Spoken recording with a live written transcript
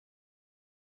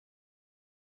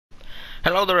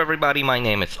Hello there everybody, my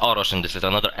name is OrosZ and this is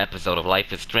another episode of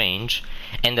Life is Strange.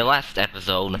 In the last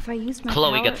episode, If I use my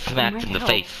Chloe power, got it smacked might in the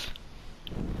help. face.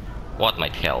 What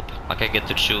might help? Like I get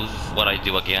to choose what I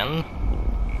do again?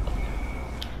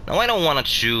 No, I don't want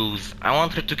to choose. I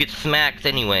want her to get smacked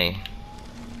anyway.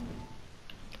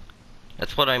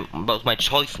 That's what my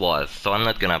choice was, so I'm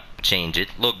not gonna change it.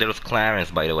 Look, there's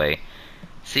Clarence, by the way.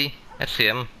 See? That's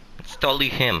him. It's totally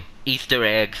him. Easter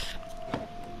eggs.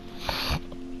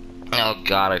 Oh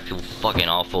god, I feel fucking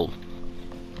awful.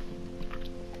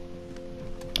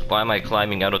 Why am I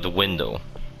climbing out of the window?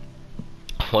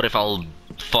 What if I'll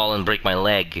fall and break my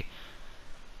leg?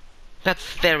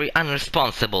 That's very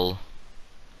unresponsible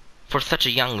for such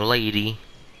a young lady.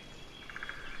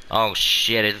 Oh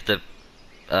shit, it's the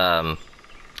how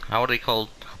are they called?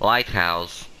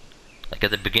 Lighthouse. Like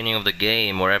at the beginning of the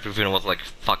game where everything was like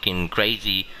fucking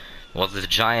crazy. It was this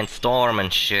giant storm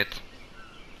and shit.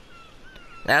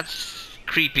 That's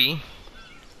creepy.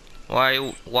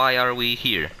 Why are we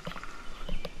here?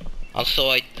 Also,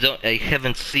 I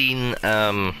haven't seen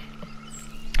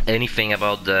anything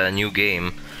about the new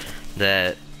game,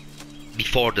 the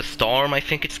Before the Storm, I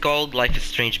think it's called. Life is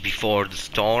Strange Before the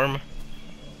Storm.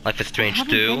 Life is Strange 2. I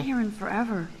haven't been here in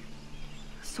forever.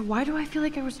 So why do I feel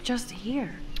like I was just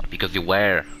here? Because you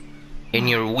were in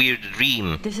your weird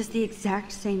dream. This is the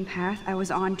exact same path I was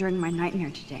on during my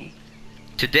nightmare today.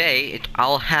 Today, it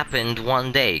all happened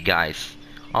one day, guys.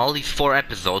 All these 4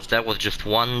 episodes, that was just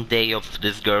one day of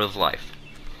this girl's life.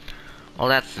 Well,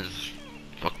 that's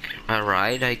okay,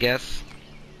 alright, I guess.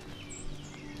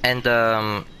 And,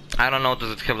 I don't know,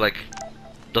 does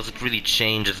it really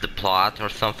changes the plot or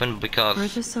something? Because, We're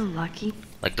just so lucky.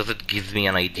 like, does it give me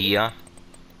an idea?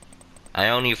 I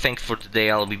only think for today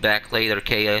I'll be back later,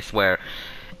 okay, I swear.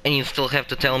 And you still have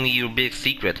to tell me your big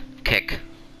secret, Keck.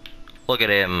 Look at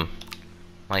him.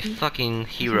 My fucking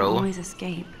hero. You always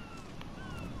escape.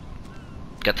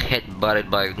 Got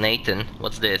head-butted by Nathan.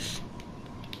 What's this?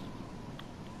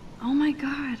 Oh my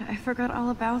god, I forgot all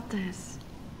about this.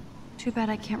 Too bad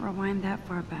I can't rewind that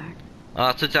far back.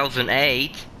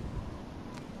 2008?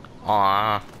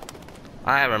 Aw.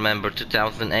 I remember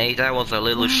 2008. I was a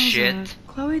little shit.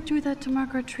 Chloe drew that to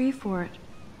mark our tree fort.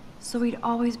 So we'd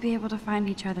always be able to find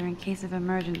each other in case of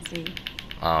emergency.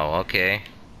 Oh, okay.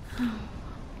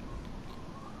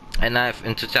 And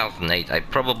in 2008, I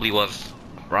probably was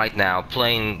right now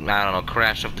playing, I don't know,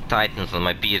 Crash of the Titans on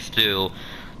my PS2,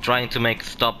 trying to make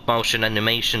stop-motion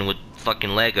animation with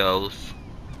fucking Legos,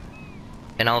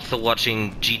 and also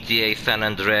watching GTA San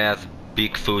Andreas,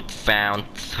 Bigfoot found,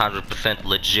 100%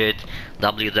 legit,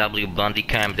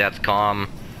 www.bundycam.com,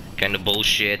 kinda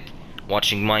bullshit,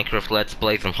 watching Minecraft Let's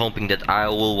Plays and hoping that I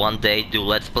will one day do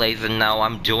Let's Plays, and now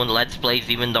I'm doing Let's Plays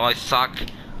even though I suck. You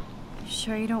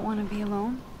sure you don't want to be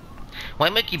alone? Why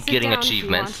am I keep getting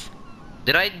achievements?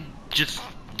 Did I just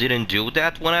didn't do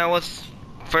that when I was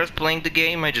first playing the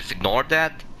game? I just ignored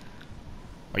that?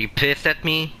 Are you pissed at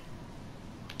me?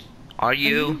 Are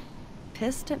you?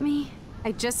 Pissed at me?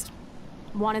 I just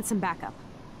wanted some backup.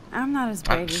 I'm not as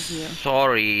brave as you.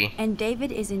 Sorry. And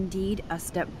David is indeed a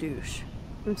step douche.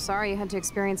 I'm sorry you had to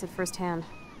experience it firsthand.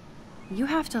 You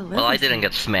have to live Well, I with didn't him.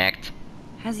 get smacked.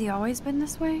 Has he always been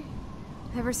this way?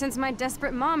 Ever since my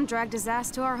desperate mom dragged his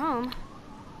ass to our home,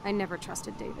 I never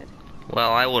trusted David.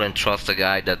 Well, I wouldn't trust a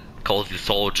guy that calls you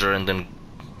soldier and then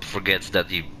forgets that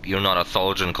you're not a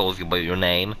soldier and calls you by your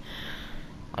name.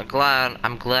 I'm glad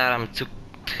I took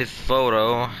his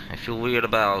photo. I feel weird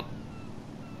about...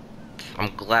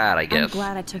 I'm glad, I guess. I'm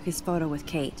glad I took his photo with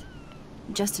Kate.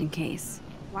 Just in case.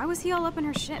 Why was he all up in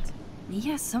her shit? He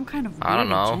has some kind of weird I don't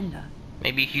know. agenda.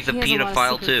 Maybe he's a He has a lot of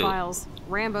pedophile secret too. files.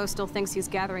 Rambo still thinks he's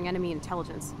gathering enemy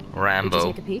intelligence. Rambo. Did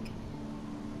you take a peek?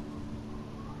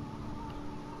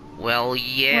 Well,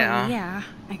 yeah. Well, yeah,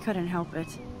 I couldn't help it.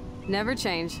 Never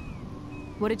change.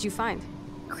 What did you find?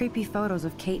 Creepy photos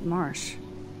of Kate Marsh.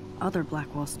 Other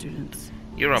Blackwell students.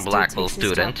 You're a This dude Blackwell takes his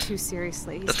job student. too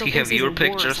seriously. Does still he thinks have he's your in war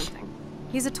or pictures? something.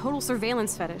 He's a total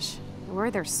surveillance fetish. Where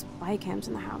are there spy cams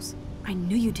in the house? I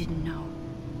knew you didn't know.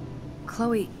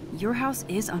 Chloe, your house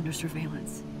is under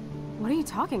surveillance. What are you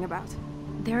talking about?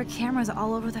 There are cameras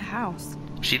all over the house.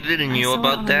 She didn't I knew saw it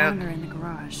about on a that? monitor in the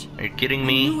garage. Are you kidding I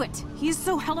me? knew it. He's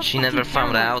so hella She fucking never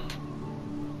found paranoid. out.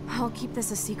 I'll keep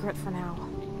this a secret for now.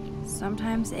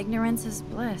 Sometimes ignorance is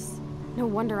bliss. No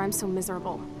wonder I'm so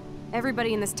miserable.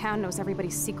 Everybody in this town knows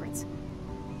everybody's secrets.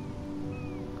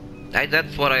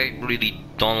 That's what I really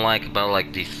don't like about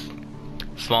like these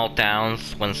small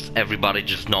towns when everybody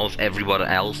just knows everybody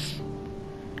else.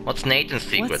 What's Nathan's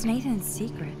secret? What's Nathan's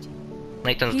secret?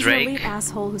 Nathan's He's Drake? an elite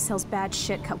asshole who sells bad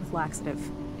shit cut with laxative.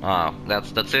 Ah,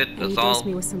 that's it. And That's he all. dosed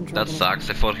me with some drug That in it. sucks.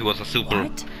 I thought he was a super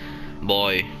What?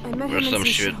 boy I met or him in some some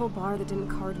shit. shithole bar that didn't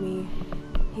card me.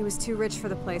 He was too rich for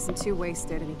the place and too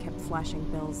wasted, and he kept flashing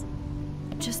bills.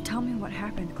 Just tell me what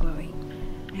happened, Chloe.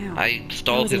 Now. I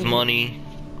stole was his an money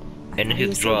I and thought he his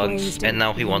was so drugs, blazed and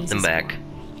now he wants them uses back.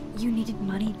 for. You needed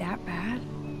money that bad?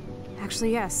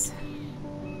 Actually, yes.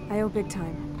 I owe big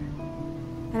time.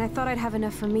 And I thought I'd have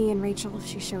enough for me and Rachel if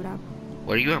she showed up.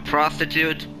 Were you a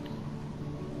prostitute?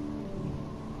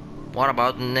 What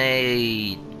about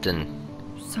Nathan?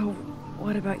 So,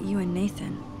 what about you and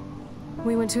Nathan?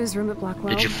 We went to his room at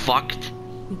Blackwell. Did you fucked?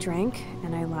 We drank,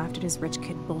 and I laughed at his rich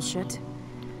kid bullshit.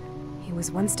 He was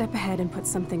one step ahead and put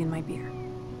something in my beer.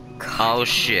 God, Oh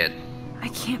shit. I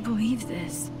can't believe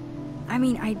this. I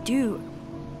mean, I do.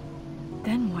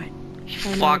 Then what? He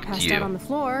And I fucked passed out on you. the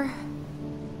floor.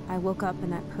 I woke up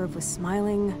and that perv was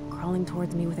smiling, crawling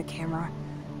towards me with a camera.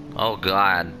 Oh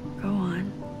god. Go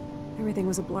on. Everything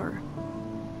was a blur.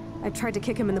 I tried to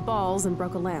kick him in the balls and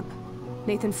broke a lamp.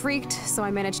 Nathan freaked, so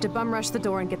I managed to bum rush the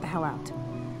door and get the hell out.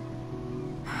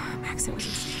 Max, it was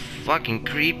insane. Fucking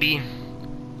creepy.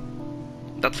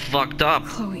 That's fucked up.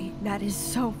 Chloe, that is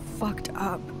so fucked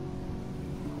up.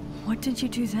 What did you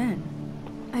do then?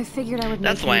 I figured I would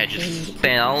That's make why I him pay me just to keep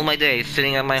spend all quiet. my days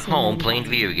sitting at my So home then playing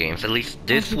what? video games. At least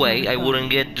this keep way on I going. wouldn't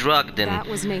get drugged and That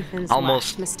was Nathan's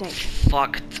almost last mistake.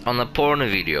 fucked on a porno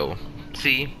video.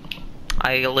 See?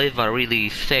 I live a really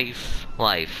safe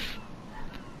life.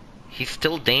 He's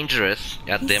still dangerous.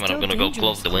 God He's damn it, I'm still gonna go dangerous,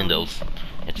 close the Chloe. windows.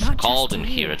 It's Not cold just in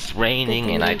to here, you. it's raining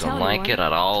thing and you I didn't don't tell like it anyone.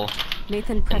 at all.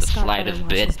 Nathan Prescott better slightest watch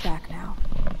bit. his back now.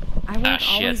 I won't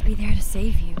shit. always be there to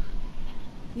save you.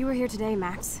 You were here today,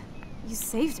 Max. You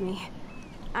saved me.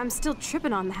 I'm still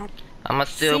tripping on that. I'm a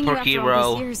Seeing you after all these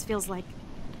superhero. years feels like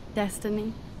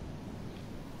Destiny.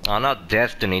 Oh, not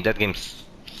Destiny, that game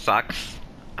sucks.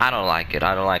 I don't like it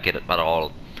at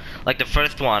all. Like the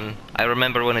first one, I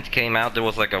remember when it came out, there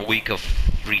was like a week of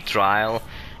free trial.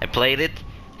 I played it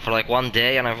for like one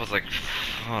day and I was like,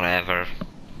 whatever.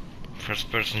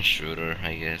 First person shooter,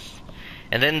 I guess.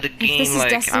 And then the this game, is like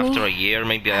Destiny, after a year,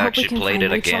 maybe I I hope we actually can played find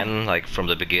it Rachel. again, like from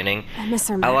the beginning. I miss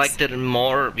her, I Max. liked it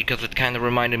more because it kind of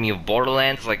reminded me of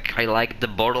Borderlands. Like I liked the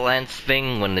Borderlands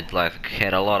thing when it like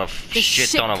had a lot of This shit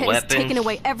ton of pit has weapons. taken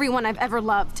away everyone I've ever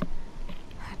loved.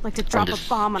 I'd like to drop and a the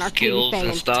bomb on Arcady skills Bay and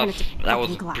and stuff. turn it to That was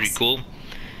fucking glass. pretty cool.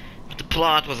 But the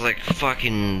plot was like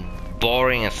fucking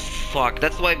boring as fuck.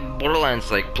 That's why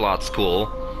Borderlands like plot's cool.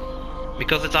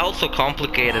 Because it's also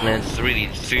complicated and it's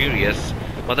really serious.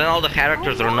 But then all the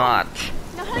characters are not.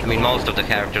 I mean, most of the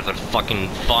characters are fucking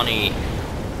funny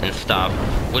and stuff,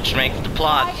 which makes the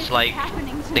plot like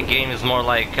the game is more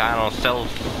like, I don't know,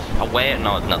 self-aware.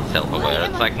 No, it's not self-aware.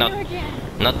 It's like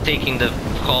not taking the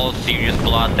whole serious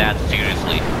plot that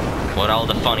seriously with all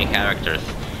the funny characters.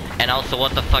 And also,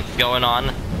 what the fuck's going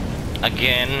on?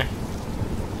 Again.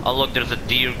 Oh look, there's a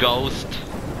deer ghost.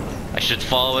 I should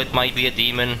follow it. Might be a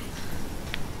demon.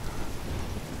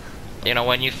 You know,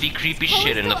 when you see creepy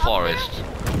shit in the forest,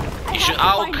 you should.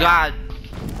 Oh god!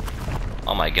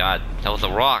 Oh my god, that was a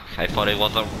rock. I thought it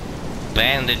was a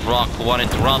bandit rock who wanted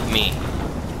to rob me.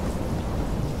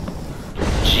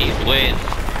 Jeez whiz.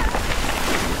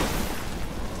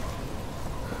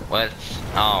 What?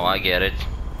 Oh, I get it.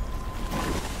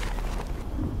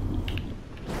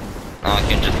 Now I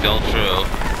can just go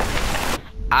through.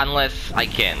 Unless I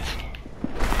can't.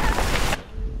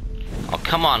 Oh,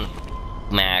 come on,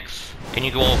 Max. Can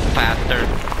you go faster?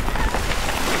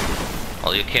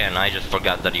 Well, you can. I just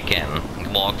forgot that you can.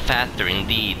 Walk faster,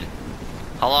 indeed.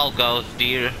 Hello, ghost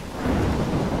dear.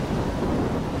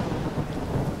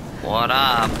 What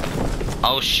up?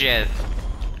 Oh, shit.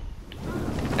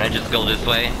 Can I just go this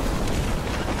way?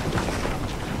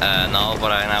 No,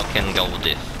 but I now can go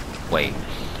this way.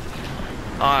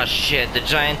 Oh, shit. The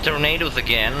giant tornadoes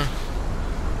again.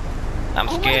 I'm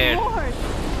scared. Oh my Lord!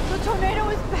 The tornado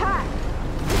is back!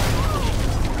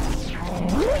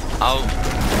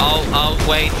 Oh,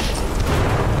 wait.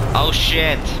 Oh,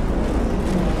 shit.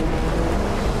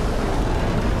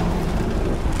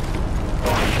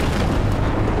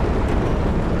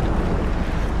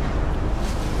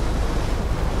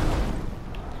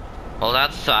 Well,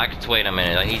 that sucked. Wait a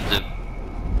minute, I need to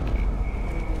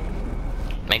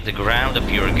make the ground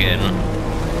appear again.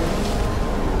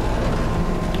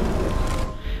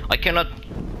 I cannot...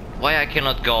 Why I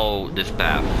cannot go this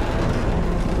path?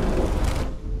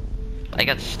 I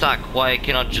got stuck. Why I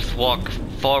cannot just walk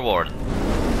forward?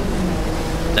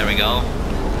 There we go.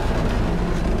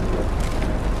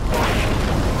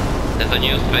 There's a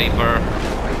newspaper.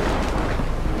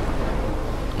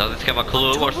 Does it have a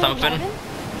clue or something?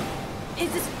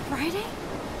 Is this Friday?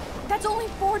 That's only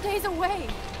 4 days away.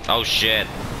 Oh shit.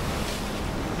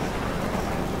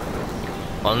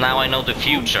 Well, now I know the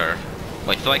future.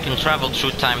 Wait, so I can travel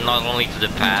through time not only to the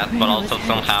past, but also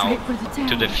somehow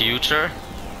to the future?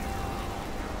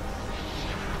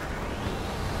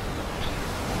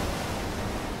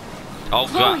 Oh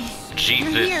god, Chloe,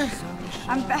 Jesus. you're here.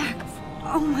 I'm back.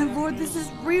 Oh my lord, this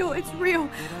is real. It's real.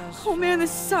 Oh man,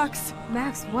 this sucks.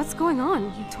 Max, what's going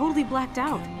on? You totally blacked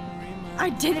out. I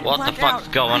didn't What the black fuck's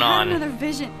out. going I on? had another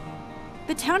vision.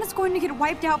 The town is going to get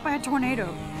wiped out by a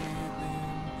tornado.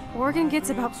 Oregon gets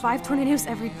about 5 tornadoes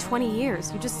every 20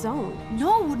 years. You just zoned.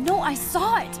 No, I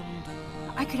saw it.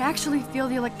 I could actually feel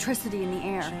the electricity in the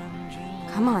air.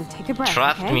 Come on, take a breath,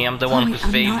 Trust okay? me, I'm the one who Chloe,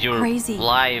 I'm saved not your crazy.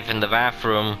 life in the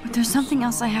bathroom. But there's something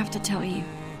else I have to tell you.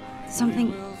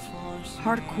 Something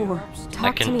hardcore. Talk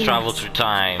I to can me, travel Max. through I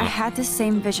time. had this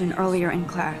same vision earlier in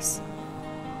class.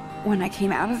 When I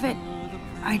came out of it,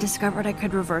 I discovered I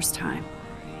could reverse time.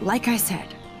 Like I said,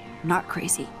 not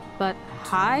crazy. But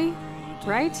high,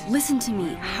 right? Listen to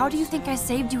me. How do you think I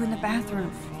saved you in the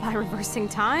bathroom? By reversing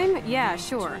time? Yeah,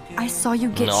 sure. I saw you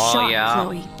get No, shot, yeah,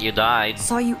 Chloe. you died.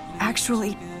 Saw you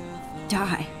actually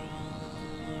die.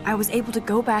 I was able to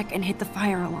go back and hit the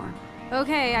fire alarm.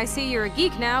 Okay, I see you're a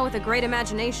geek now with a great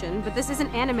imagination, but this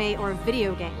isn't anime or a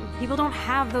video game. People don't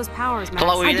have those powers, Max.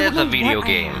 Chloe, I it don't is know a video what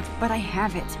game. I have, but I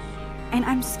have it. And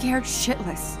I'm scared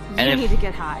shitless. And You if need to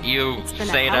get high. You It's been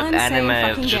a say hell that insane anime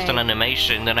fucking is just day. an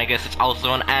animation, then I guess it's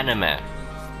also an anime.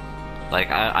 Like,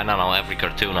 I don't know, every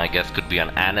cartoon I guess could be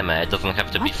an anime. It doesn't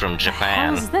have to be What from the hell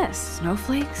Japan. is this?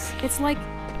 Snowflakes? It's like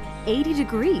 80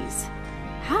 degrees.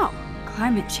 How?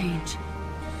 Climate change.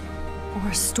 Or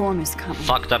a storm is coming.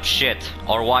 Fucked up shit.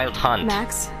 Or Wild Hunt.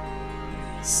 Max,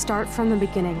 start from the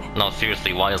beginning. No,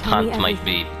 seriously, Wild Tell me Hunt might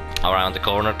be around the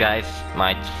corner, guys.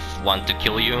 Might want to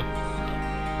kill you.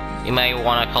 You may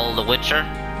want to call the Witcher.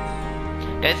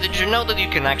 Guys, did you know that you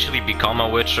can actually become a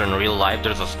Witcher in real life?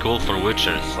 There's a school for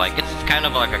Witchers. Like, it's kind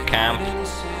of like a camp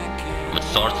with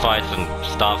sword fights and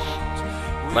stuff.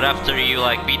 But after you,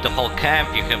 like, beat the whole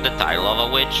camp, you have the title of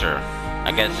a Witcher.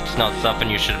 I guess it's not something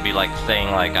you should be, like,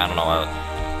 saying, like, I don't know,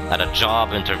 at a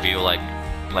job interview, like,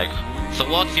 so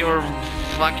what's your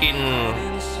fucking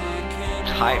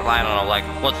title? I don't know, like,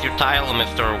 what's your title,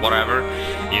 Mr. Whatever?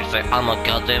 And you say, I'm a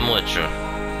goddamn Witcher.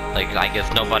 Like, I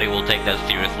guess nobody will take that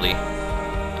seriously.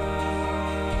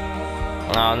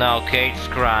 Oh no, Kate's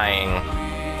crying.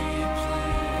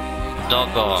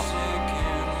 Doggo.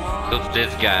 Who's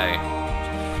this guy?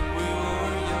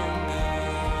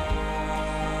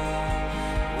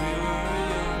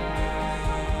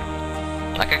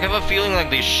 Like, I have a feeling like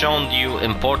they shown you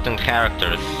important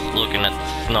characters looking at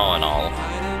the snow and all.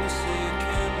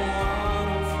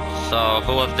 So,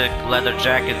 who was the leather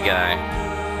jacket guy?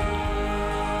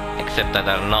 Except that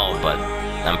I don't know, but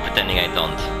I'm pretending I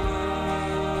don't.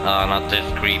 Oh, not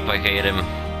this creep, I hate him.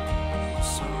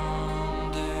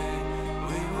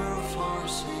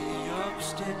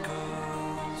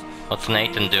 What's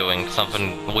Nathan doing?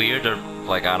 Something weird or,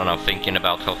 like, I don't know, thinking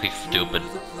about how he's stupid?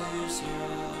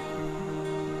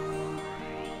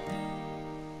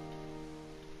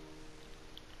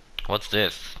 What's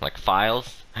this? Like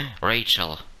files?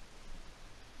 Rachel.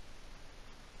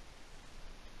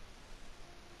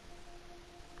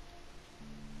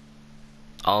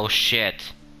 Oh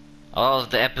shit. Oh,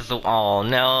 the episode. Oh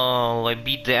no, I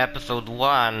beat the episode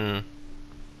 1.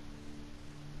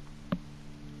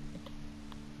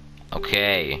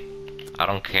 Okay, I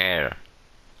don't care.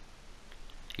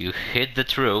 You hid the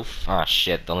truth. Ah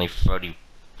shit, only 34%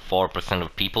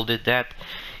 of people did that.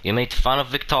 You made fun of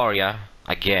Victoria.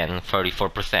 Again,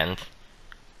 34%.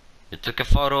 You took a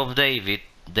photo of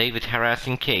David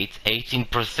harassing Kate.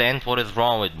 18%? What is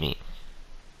wrong with me?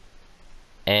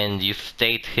 And you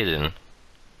stayed hidden.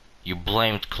 You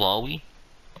blamed Chloe?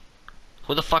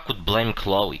 Who the fuck would blame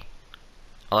Chloe?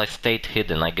 Well, I stayed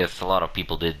hidden. I guess a lot of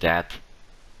people did that.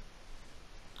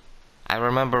 I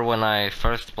remember when I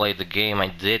first played the game, I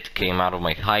came out of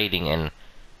my hiding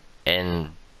and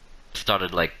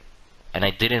started like, and I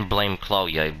didn't blame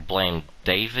Chloe. I blamed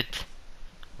David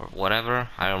or whatever.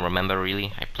 I don't remember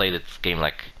really. I played this game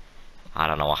like, I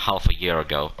don't know, half a year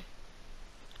ago.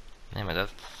 Damn it,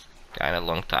 that's kinda a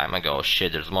long time ago.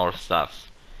 Shit, there's more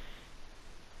stuff.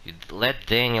 You let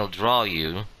Daniel draw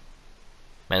you.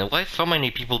 Man, why so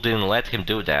many people didn't let him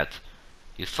do that?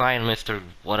 You signed Mr.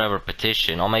 Whatever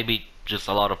petition, or maybe just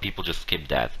a lot of people just skipped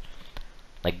that.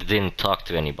 Like they didn't talk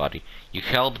to anybody. You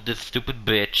helped this stupid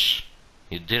bitch.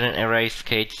 You didn't erase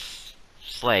Kate's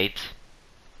slate.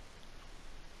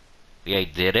 Yeah, I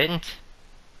didn't?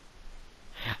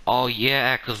 Oh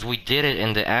yeah, cause we did it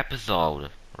in the episode,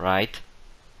 right?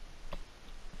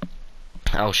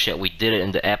 Oh shit, we did it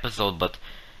in the episode, but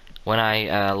when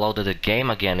I loaded the game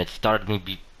again, it started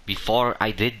me before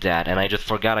I did that, and I just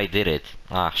forgot I did it.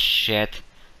 Ah, shit.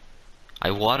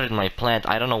 I watered my plant.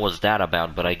 I don't know what's that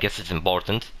about, but I guess it's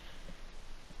important.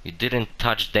 You didn't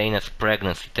touch Dana's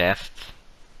pregnancy test.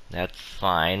 That's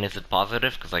fine. Is it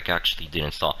positive? Because I actually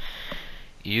didn't saw.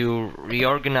 You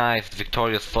reorganized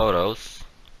Victoria's photos.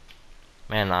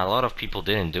 Man, a lot of people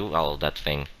didn't do all that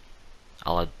thing.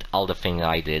 All the thing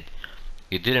I did.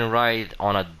 You didn't ride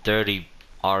on a dirty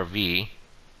RV.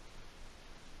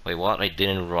 Wait, what? I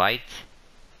didn't write?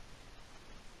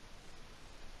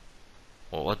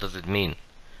 Well, what does it mean?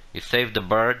 You saved the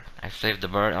bird? I saved the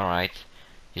bird, alright.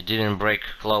 You didn't break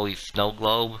Chloe's snow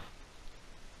globe?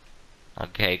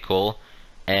 Okay, cool.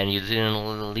 And you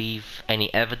didn't leave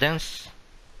any evidence?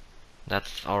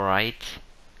 That's alright.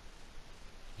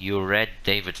 You read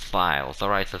David's files.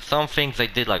 Alright, so some things I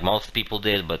did like most people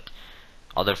did, but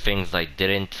other things I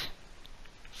didn't.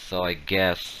 So I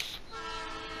guess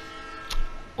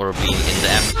we're being in the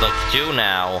episode 2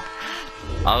 now.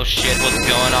 Oh shit, what's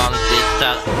going on? Is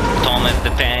that Thomas the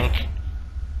Tank?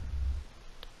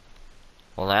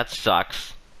 Well, that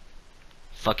sucks.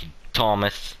 Fucking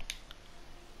Thomas.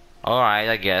 Alright,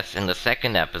 I guess in the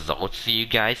second episode. See you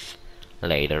guys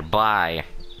later. Bye.